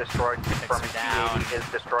 is destroyed. Confirming T-80 is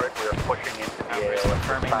destroyed. We are pushing into the AO.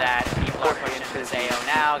 Confirming that people are pushing into this AO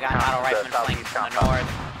now. Got an auto rifleman flanking from the north.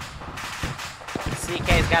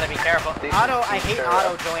 CK's got to be careful. Auto, I hate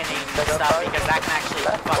auto joining stuff because that can actually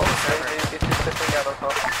fuck the server.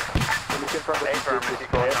 Hey, firm. If you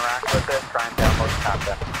can interact with it, try and download the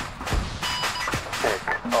content.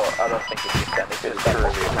 Oh, I don't think it's just that. It's just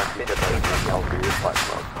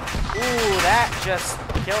Ooh, that just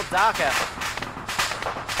killed Daka.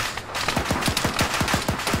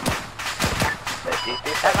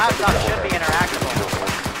 That laptop should be interactable.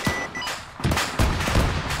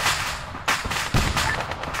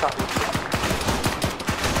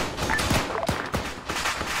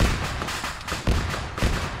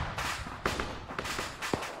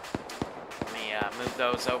 Let me move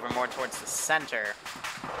those over more towards the center.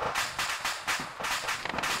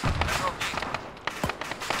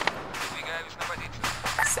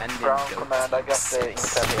 Ground command, I got the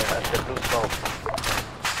intel here at the blue smoke.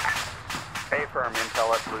 Hey, firm.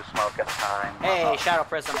 Intel at blue smoke at time. Hey, Shadow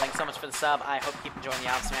Prism, thanks so much for the sub. I hope you keep enjoying the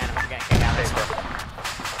ops, man. I hope you're getting kicked out of this one.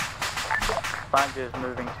 Bagger is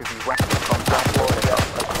moving to the western compound.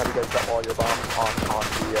 Have you guys got all your bombs on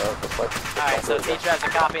the sled? Alright, so teacher has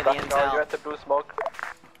a copy of the intel. You're at the blue smoke.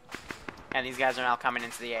 And these guys are now coming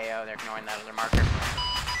into the AO. They're ignoring that other marker.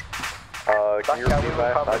 Can you repeat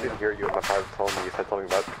that? I didn't hear you in my private phone when you said something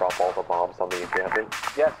about drop all the bombs on the encampment.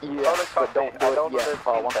 Yes, but don't do it yet.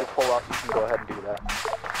 Once you pull up, you can go ahead and do that.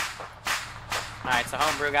 Alright, so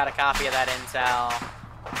Homebrew got a copy of that intel.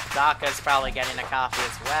 Daka's probably getting a copy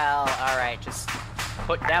as well. Alright, just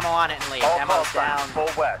put demo on it and leave. All Demo's call down. Signs, full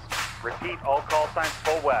west. Repeat, all call signs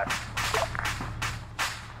full west.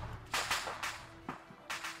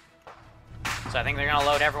 So I think they're gonna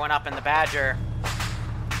load everyone up in the Badger.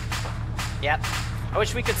 Yep. I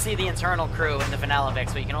wish we could see the internal crew in the Vanilla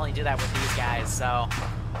Vix, but you can only do that with these guys, so...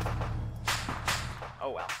 Oh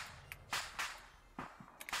well.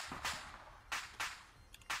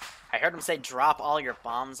 I heard him say drop all your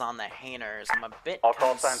bombs on the hangars. I'm a bit All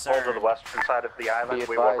call signs full to the western side of the island.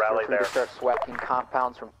 We will rally there. To start swacking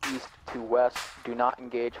compounds from east to west. Do not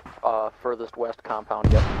engage furthest west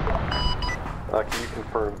compound yet. Can you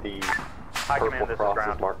confirm the purple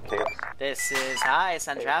crosses marked camps? This is high,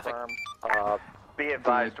 send traffic. Be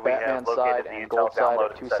advised, we have Batman located side the and intel, Gold side are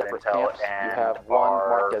downloaded two set separate intel, camps. and You have one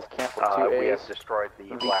marked as camp with 2 A's. we have destroyed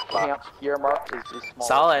the black camp box. here marked is small.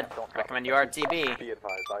 Solid. Recommend you RTB. Be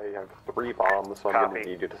advised, I have 3 bombs, so I'm going to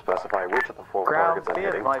need you to specify which of the 4 targets I'm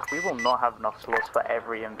hitting. We will not have enough slots for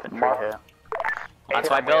every infantry here. That's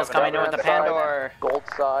why Bill's coming in with the Pandora. Gold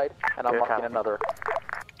side, and I'm marking another.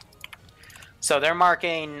 So they're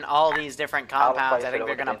marking all these different compounds. I think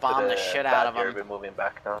they're going to bomb the shit out of them. We're moving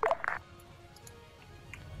back now.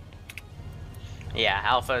 Yeah,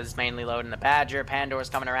 Alpha's mainly loading the Badger. Pandora's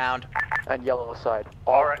coming around. And yellow side.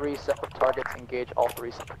 All 3 separate targets. Engage all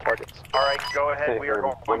 3 separate targets. Alright, go ahead. We are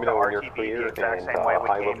going to RTB the exact same way we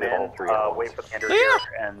came in. Wait for the Ender here,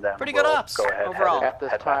 and then pretty good ops go ahead. overall. At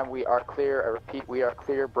this time, we are clear. I repeat, we are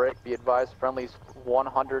clear. Break. Be advised. Friendlies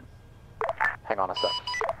 100. Hang on a sec.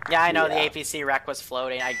 Yeah, I know the APC wreck was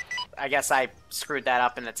floating. I guess I screwed that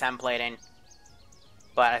up in the templating.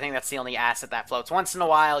 But I think that's the only asset that floats. Once in a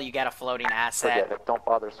while, you get a floating asset. Forget it. Don't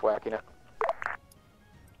bother swacking it.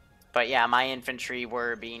 But yeah, my infantry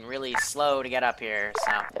were being really slow to get up here,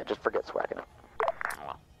 so... Yeah, just forget swacking it. Oh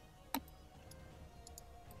well.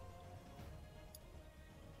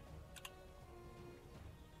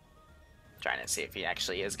 Trying to see if he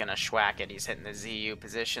actually is gonna schwack it. He's hitting the ZU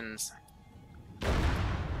positions.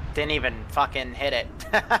 Didn't even fucking hit it.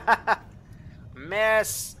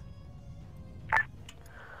 Miss!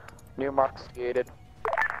 New marks created.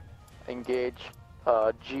 Engage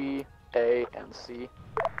G, A, and C.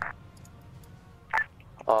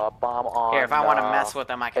 Bomb on. Here, if I want to mess with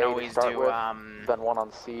them, I can A always to do. with, then one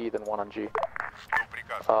on C, then one on G.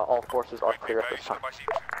 All forces are clear at this time.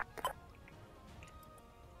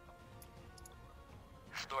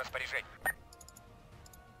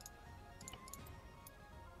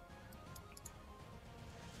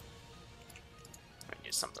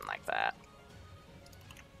 Do something like that.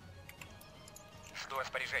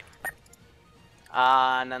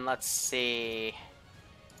 And then let's see.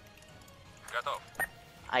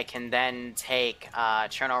 I can then take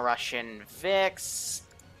Cherno-Russian Vix.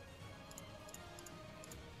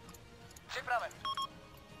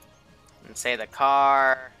 And say the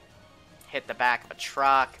car. Hit the back of a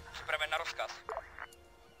truck.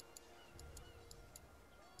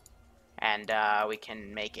 And we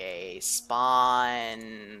can make a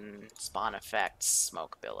spawn effect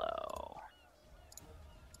smoke billow.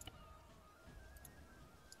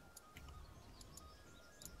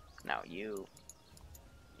 No, you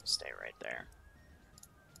stay right there.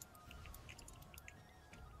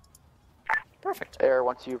 Perfect. Air,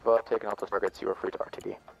 once you've taken out those targets, you are free to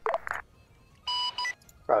RTB.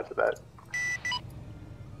 Roger that.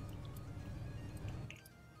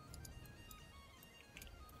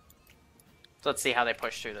 So let's see how they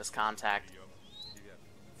push through this contact.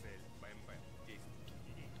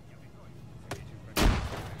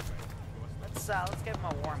 Let's give them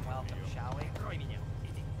a warm welcome, shall we?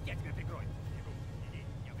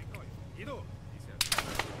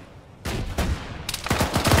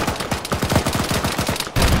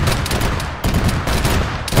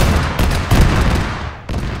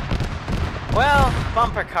 Well,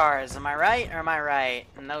 bumper cars, am I right or am I right?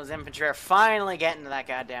 And those infantry are finally getting to that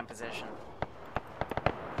goddamn position.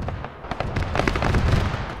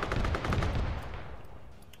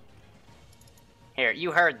 Here,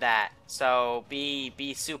 you heard that, so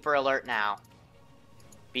be super alert now.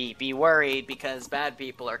 Be worried because bad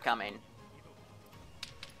people are coming.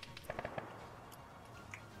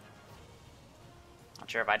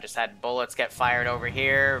 Not sure if I just had bullets get fired over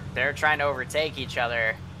here. They're trying to overtake each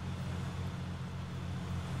other.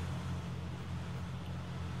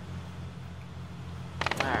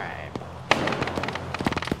 Alright.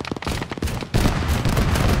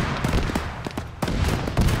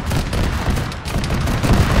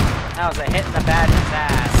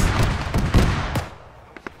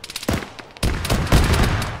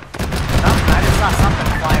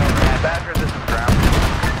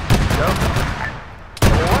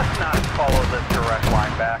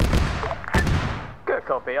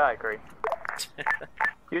 I agree.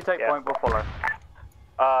 You take point, we'll follow.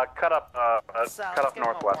 Cut up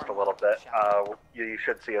northwest a little bit. You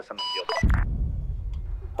should see us in the field.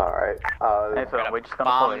 Alright, Hey, so we're just gonna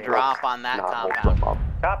bomb drop on that compound.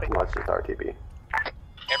 Copy. Let's just RTB.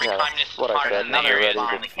 Every time this is what I part said, of the area,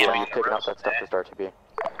 you've taken out that stuff to start RTB.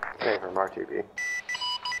 Okay, from RTB.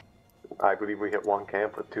 I believe we hit one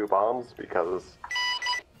camp with 2 bombs because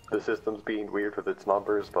the system's being weird with its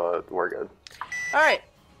numbers, but we're good. Alright.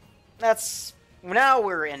 That's... Now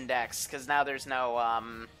we're indexed, because now there's no,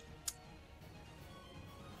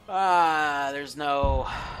 there's no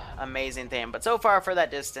amazing thing. But so far for that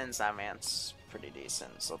distance, I mean, it's pretty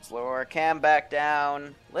decent. So let's lower our cam back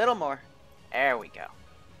down. Little more. There we go.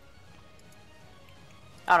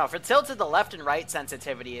 I don't know, for tilted, the left and right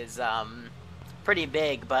sensitivity is, pretty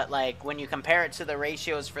big, but, like, when you compare it to the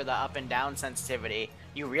ratios for the up and down sensitivity,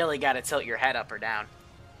 you really gotta tilt your head up or down.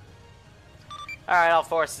 Alright, all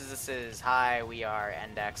forces, this is high, we are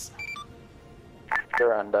indexed.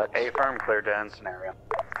 They're on deck. A-firm, clear to end scenario.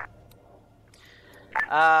 Don't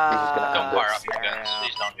fire up your guns,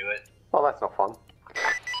 please don't do it. Well, that's no fun.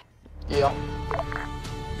 Yeah.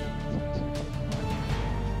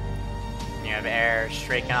 You have air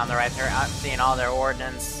streaking on the right there. I'm seeing all their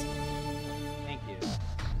ordnance. Thank you.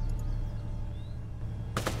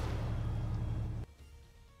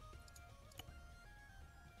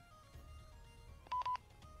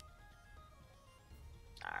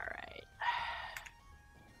 Alright.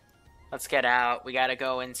 Let's get out. We gotta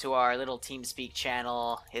go into our little TeamSpeak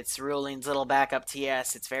channel. It's Ruling's little backup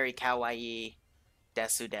TS. It's very kawaii.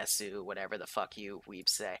 Desu desu, whatever the fuck you weebs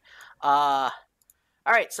say. Alright,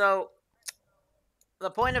 so the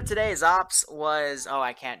point of today's ops was... Oh,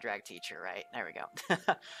 I can't drag teacher, right? There we go.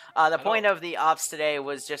 The point of the ops today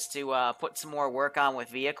was just to put some more work on with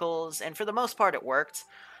vehicles, and for the most part it worked.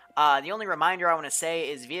 The only reminder I want to say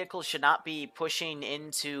is vehicles should not be pushing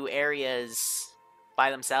into areas by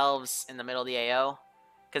themselves in the middle of the AO,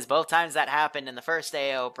 because both times that happened in the first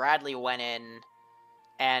AO, Bradley went in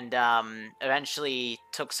and eventually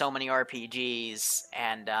took so many RPGs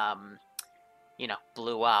and... you know,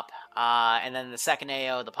 blew up. And then the second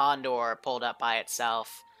AO, the Pondor pulled up by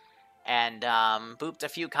itself and booped a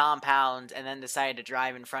few compounds and then decided to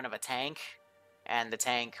drive in front of a tank. And the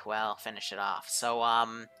tank, well, finished it off. So,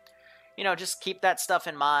 you know, just keep that stuff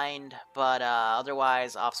in mind. But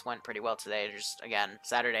otherwise, ops went pretty well today. Just, again,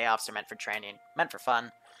 Saturday ops are meant for training, meant for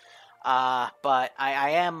fun. But I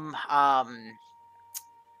am...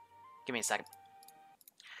 give me a second.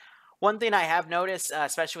 One thing I have noticed,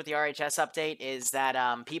 especially with the RHS update, is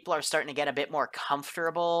that people are starting to get a bit more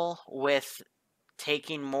comfortable with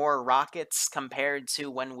taking more rockets compared to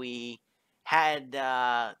when we had,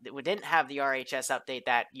 we didn't have the RHS update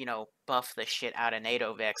that, you know, buffed the shit out of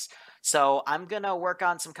NATO VIX. So I'm going to work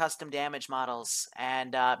on some custom damage models,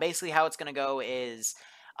 and basically how it's going to go is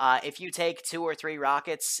if you take 2 or 3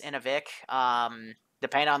 rockets in a VIC,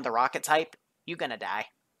 depending on the rocket type, you're going to die.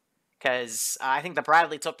 Because I think the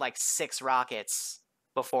Bradley took like 6 rockets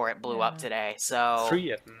before it blew up today. So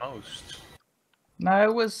 3 at most. No,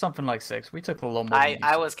 it was something like 6. We took a little more.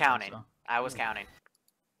 I was counting. So. I was counting.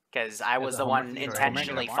 Because I was the one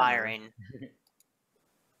intentionally firing.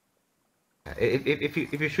 If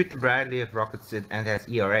you shoot the Bradley of rockets and it has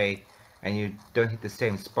ERA, and you don't hit the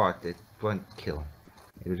same spot, it won't kill.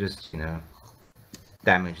 It'll just, you know,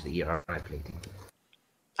 damage the ERA plating.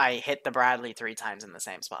 I hit the Bradley 3 times in the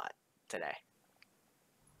same spot today.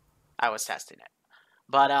 I was testing it.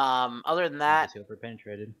 But other than that, super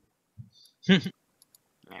penetrated.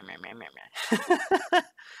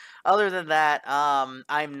 Other than that,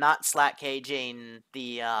 I'm not slack caging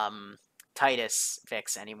the Titus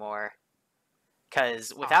fix anymore.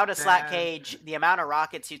 Because without a slack cage, the amount of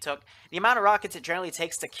rockets you took, the amount of rockets it generally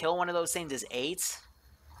takes to kill one of those things is 8.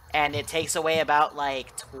 And it takes away about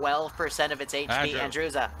like 12% of its HP.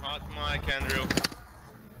 Andrewza. Hot mic, Andrew.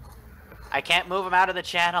 I can't move him out of the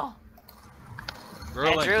channel.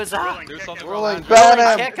 Andrewza. Rolling. Ban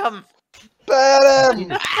him. Kick him. Ban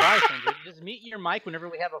him. Just mute your mic whenever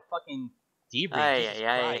we have a fucking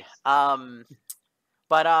debrief.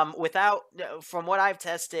 But without, from what I've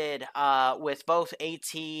tested, with both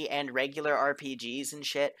AT and regular RPGs and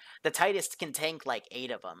shit, the Titus can tank like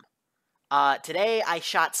 8 of them. Today I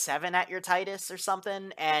shot 7 at your Titus or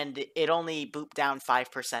something, and it only booped down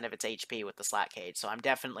 5% of its HP with the slack cage, so I'm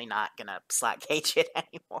definitely not gonna slack cage it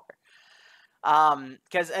anymore.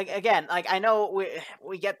 Because, again, like, I know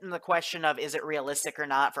we get in the question of, is it realistic or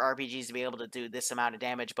not for RPGs to be able to do this amount of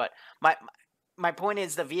damage, but my point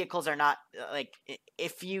is the vehicles are not, like,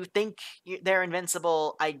 if you think they're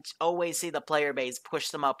invincible, I always see the player base push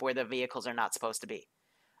them up where the vehicles are not supposed to be.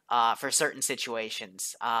 for certain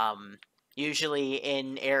situations. Usually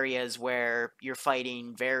in areas where you're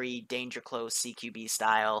fighting very danger close CQB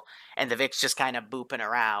style, and the Vic's just kind of booping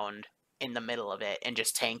around in the middle of it and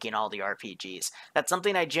just tanking all the RPGs. That's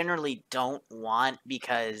something I generally don't want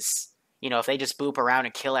because, you know, if they just boop around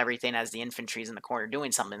and kill everything as the infantry's in the corner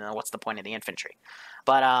doing something, then what's the point of the infantry?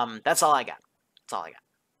 But that's all I got. That's all I got.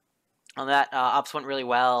 On that, ops went really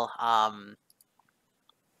well.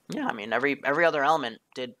 Yeah, I mean, every other element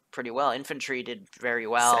did pretty well. Infantry did very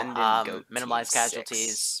well. Minimized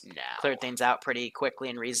casualties, cleared things out pretty quickly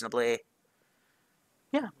and reasonably.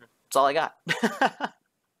 Yeah, that's all I got.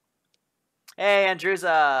 Hey,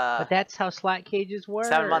 Andrewza! But that's how slot cages work.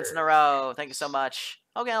 7 months in a row. Thank you so much.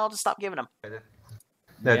 Okay, I'll just stop giving them.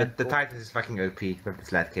 No, yeah, the Titan is fucking OP with the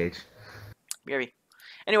slat cage. Maybe.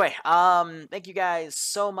 Anyway, thank you guys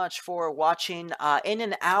so much for watching. In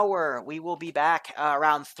an hour, we will be back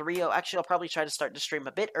around 3. Actually, I'll probably try to start the stream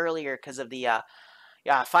a bit earlier because of the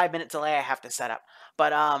 5-minute delay I have to set up.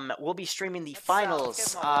 But we'll be streaming the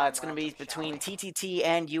finals. It's going to be between TTT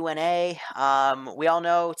and UNA. We all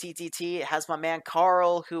know TTT has my man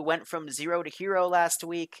Carl, who went from 0 to hero last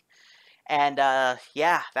week. And,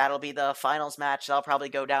 yeah, that'll be the finals match. That'll probably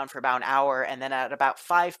go down for about an hour. And then at about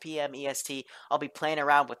 5 p.m. EST, I'll be playing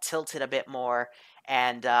around with Tilted a bit more.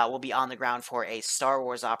 And we'll be on the ground for a Star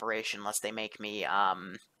Wars operation unless they make me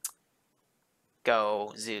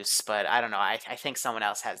go Zeus. But I don't know. I think someone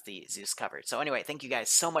else has the Zeus covered. So anyway, thank you guys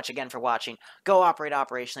so much again for watching. Go operate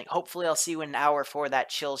Operation Link. Hopefully I'll see you in an hour for that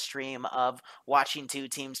chill stream of watching 2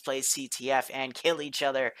 teams play CTF and kill each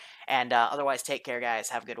other. And otherwise, take care, guys.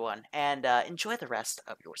 Have a good one. And enjoy the rest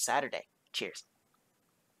of your Saturday. Cheers.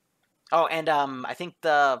 Oh, and I think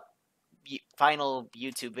the final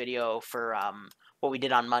YouTube video for what we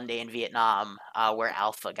did on Monday in Vietnam, where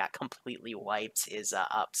Alpha got completely wiped, is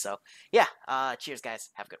up. So, yeah, cheers,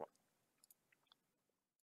 guys. Have a good one.